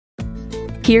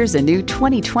Here's a new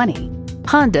 2020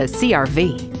 Honda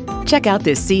CR-V. Check out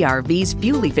this CR-V's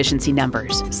fuel efficiency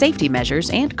numbers, safety measures,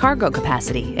 and cargo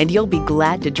capacity, and you'll be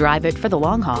glad to drive it for the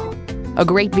long haul. A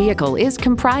great vehicle is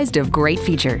comprised of great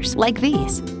features like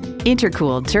these: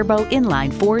 intercooled turbo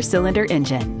inline 4-cylinder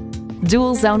engine,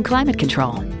 dual zone climate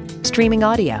control, streaming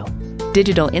audio,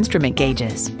 digital instrument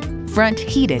gauges, front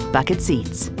heated bucket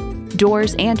seats,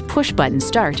 doors and push-button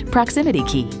start proximity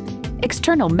key,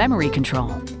 external memory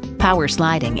control, power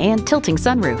sliding and tilting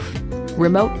sunroof,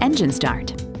 remote engine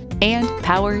start, and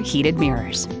power heated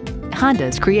mirrors.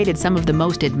 Honda's created some of the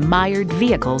most admired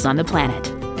vehicles on the planet.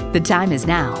 The time is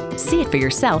now. See it for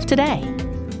yourself today.